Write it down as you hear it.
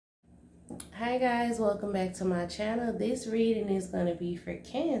Hi guys, welcome back to my channel. This reading is going to be for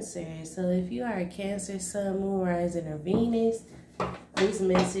Cancer. So if you are a Cancer, Sun, Moon, Rising, or Venus, this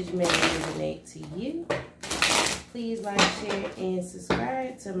message may resonate to you. Please like, share, and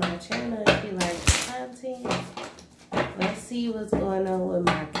subscribe to my channel if you like the content. Let's see what's going on with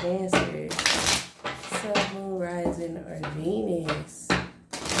my Cancer, Sun, Moon, Rising, or Venus.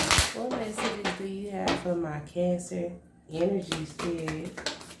 What messages do you have for my Cancer energy spirit?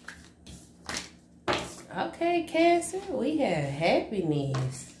 Okay, Cancer, we have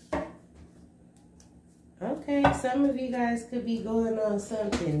happiness. Okay, some of you guys could be going on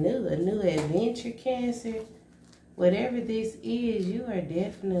something new, a new adventure, Cancer. Whatever this is, you are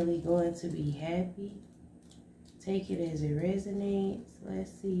definitely going to be happy. Take it as it resonates.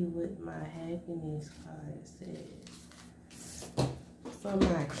 Let's see what my happiness card says for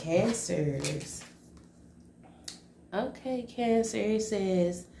my Cancers. Okay, Cancer, it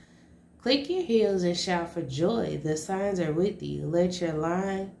says, click your heels and shout for joy. The signs are with you. Let your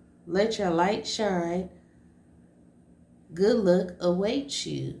light shine. Good luck awaits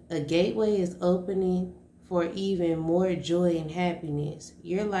you. A gateway is opening for even more joy and happiness.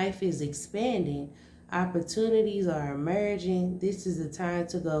 Your life is expanding. Opportunities are emerging. This is the time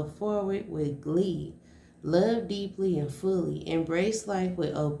to go forward with glee. Love deeply and fully. Embrace life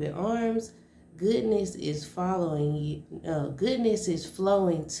with open arms. Goodness is following you. Goodness is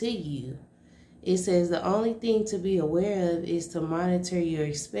flowing to you. It says the only thing to be aware of is to monitor your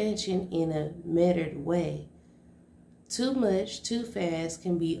expansion in a measured way. Too much, too fast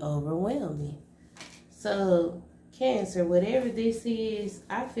can be overwhelming. So, Cancer, whatever this is,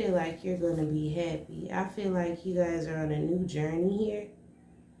 I feel like you're going to be happy. I feel like you guys are on a new journey here.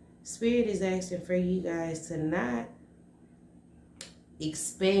 Spirit is asking for you guys to not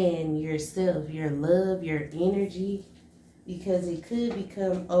expand yourself, your love, your energy, because it could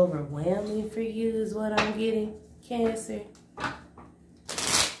become overwhelming for you is what I'm getting, Cancer.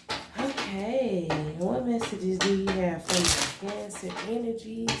 Okay, what messages do you have for my Cancer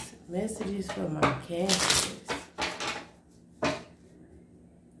energies? Messages for my Cancers.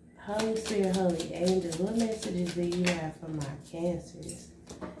 Holy Spirit, Holy Angels, what messages do you have for my Cancers?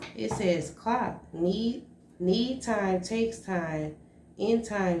 It says clock, need time, takes time. In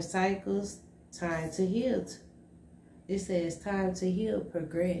time cycles, time to heal. It says time to heal,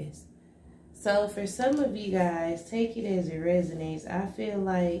 progress. So for some of you guys, take it as it resonates. I feel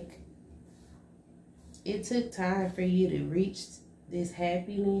like it took time for you to reach this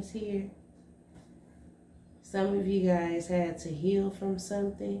happiness here. Some of you guys had to heal from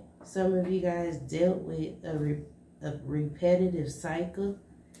something. Some of you guys dealt with a repetitive cycle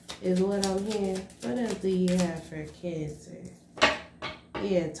is what I'm hearing. What else do you have for Cancer?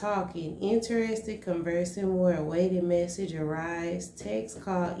 Yeah, talking, interested, conversing more, awaited message, arrives, text,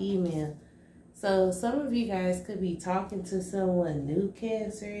 call, email. So some of you guys could be talking to someone new,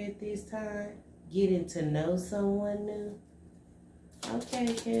 Cancer, at this time. Getting to know someone new.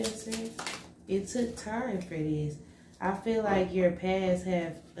 Okay, Cancer. It took time for this. I feel like your past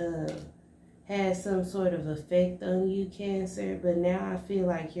have had some sort of effect on you, Cancer. But now I feel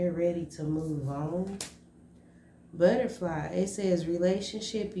like you're ready to move on. Butterfly, it says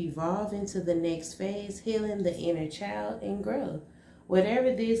relationship evolve into the next phase, healing the inner child and grow.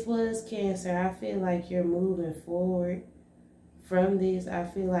 Whatever this was, Cancer, I feel like you're moving forward from this. I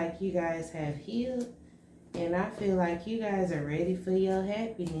feel like you guys have healed, and I feel like you guys are ready for your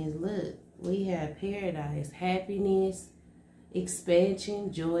happiness. Look, we have paradise, happiness,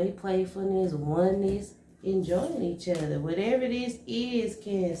 expansion, joy, playfulness, oneness, enjoying each other. Whatever this is,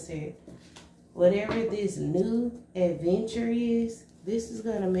 Cancer, whatever this new adventure is, this is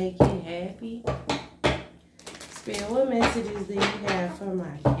going to make you happy. Spirit, what messages do you have for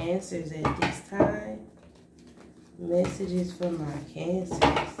my Cancers at this time? Messages for my Cancers.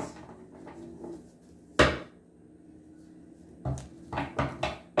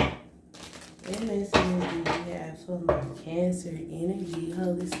 What messages do you have for my Cancer energy?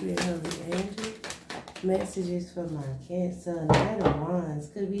 Holy Spirit, Holy Angel. Messages for my Cancer. Knight of Wands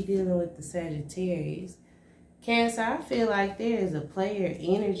could be dealing with the Sagittarius. Cancer, I feel like there is a player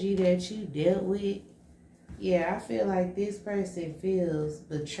energy that you dealt with. Yeah, I feel like this person feels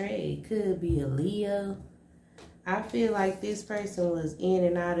betrayed. Could be a Leo. I feel like this person was in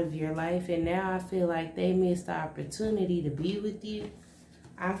and out of your life, and now I feel like they missed the opportunity to be with you.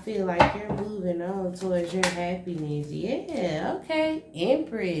 I feel like you're moving on towards your happiness. Yeah, okay.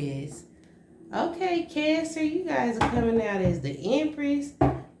 Empress. Okay, Cancer, you guys are coming out as the Empress,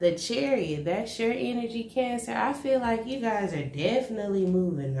 the Chariot. That's your energy, Cancer. I feel like you guys are definitely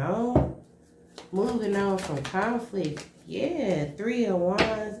moving on. Moving on from conflict. Yeah, 3 of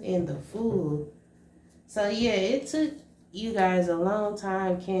Wands and the Fool. So yeah, it took you guys a long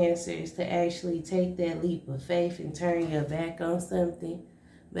time, Cancers, to actually take that leap of faith and turn your back on something.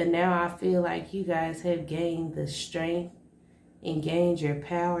 But now I feel like you guys have gained the strength and gained your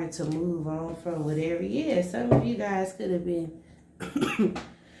power to move on from whatever. Yeah, some of you guys could have been,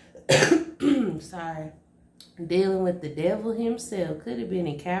 sorry, dealing with the devil himself. Could have been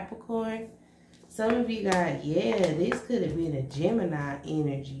a Capricorn. Some of you guys, yeah, this could have been a Gemini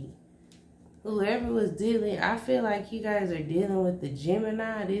energy. Whoever was dealing, I feel like you guys are dealing with the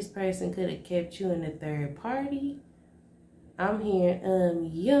Gemini. This person could have kept you in the third party. I'm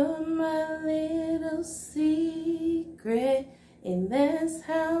hearing, you're my little secret, and that's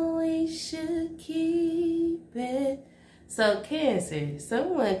how we should keep it. So, Cancer,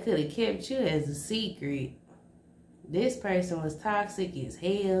 someone could have kept you as a secret. This person was toxic as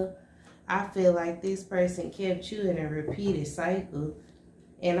hell. I feel like this person kept you in a repeated cycle.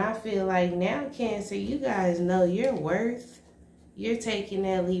 And I feel like now, Cancer, you guys know your worth. You're taking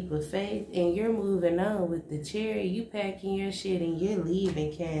that leap of faith and you're moving on with the Chariot. You packing your shit and you're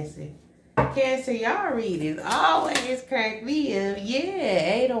leaving, Cancer. Cancer, y'all readings always crack me up.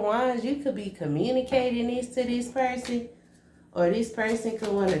 Yeah, 8 of Wands, you could be communicating this to this person. Or this person could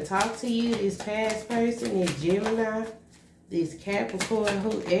want to talk to you. This past person, this Gemini, this Capricorn,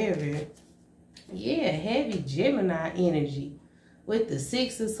 whoever. Yeah, heavy Gemini energy. With the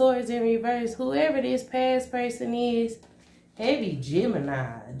 6 of Swords in reverse, whoever this past person is, heavy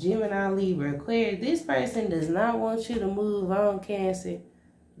Gemini, Libra, Aquarius. This person does not want you to move on, Cancer.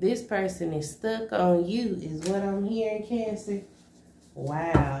 This person is stuck on you, is what I'm hearing, Cancer.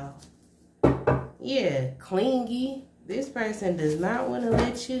 Wow. Yeah, clingy. This person does not want to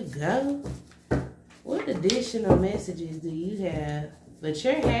let you go. What additional messages do you have? But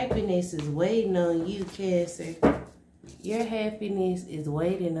your happiness is waiting on you, Cancer. Your happiness is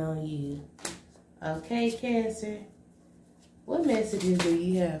waiting on you. Okay, Cancer? What messages do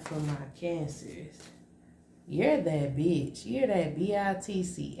you have for my Cancers? You're that bitch. You're that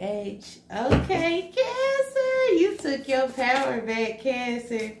B-I-T-C-H. Okay, Cancer. You took your power back,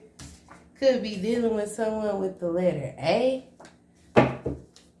 Cancer. Could be dealing with someone with the letter A.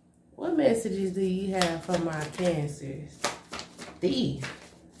 What messages do you have for my Cancers? Thief.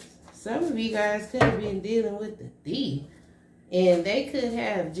 Some of you guys could have been dealing with the thief. And they could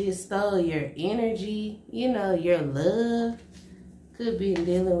have just stole your energy, you know, your love. Could be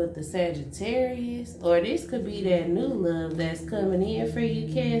dealing with the Sagittarius. Or this could be that new love that's coming in for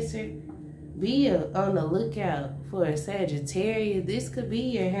you, Cancer. Be on the lookout for a Sagittarius. This could be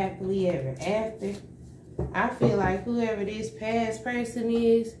your happily ever after. I feel like whoever this past person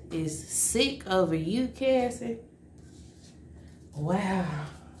is sick over you, Cancer. Wow.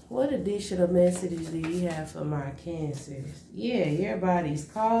 What additional messages do you have for my Cancers? Yeah, your body's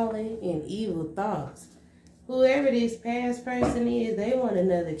calling and evil thoughts. Whoever this past person is, they want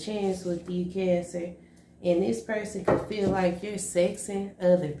another chance with you, Cancer. And this person could feel like you're sexing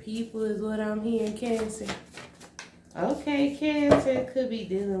other people is what I'm hearing, Cancer. Okay, Cancer could be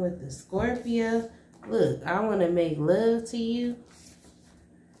dealing with the Scorpio. Look, I want to make love to you.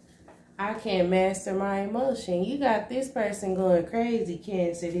 I can't master my emotion. You got this person going crazy,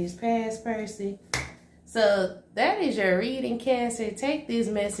 Cancer, this past person. So that is your reading, Cancer. Take this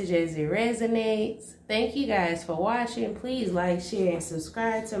message as it resonates. Thank you guys for watching. Please like, share, and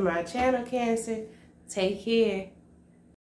subscribe to my channel, Cancer. Take care.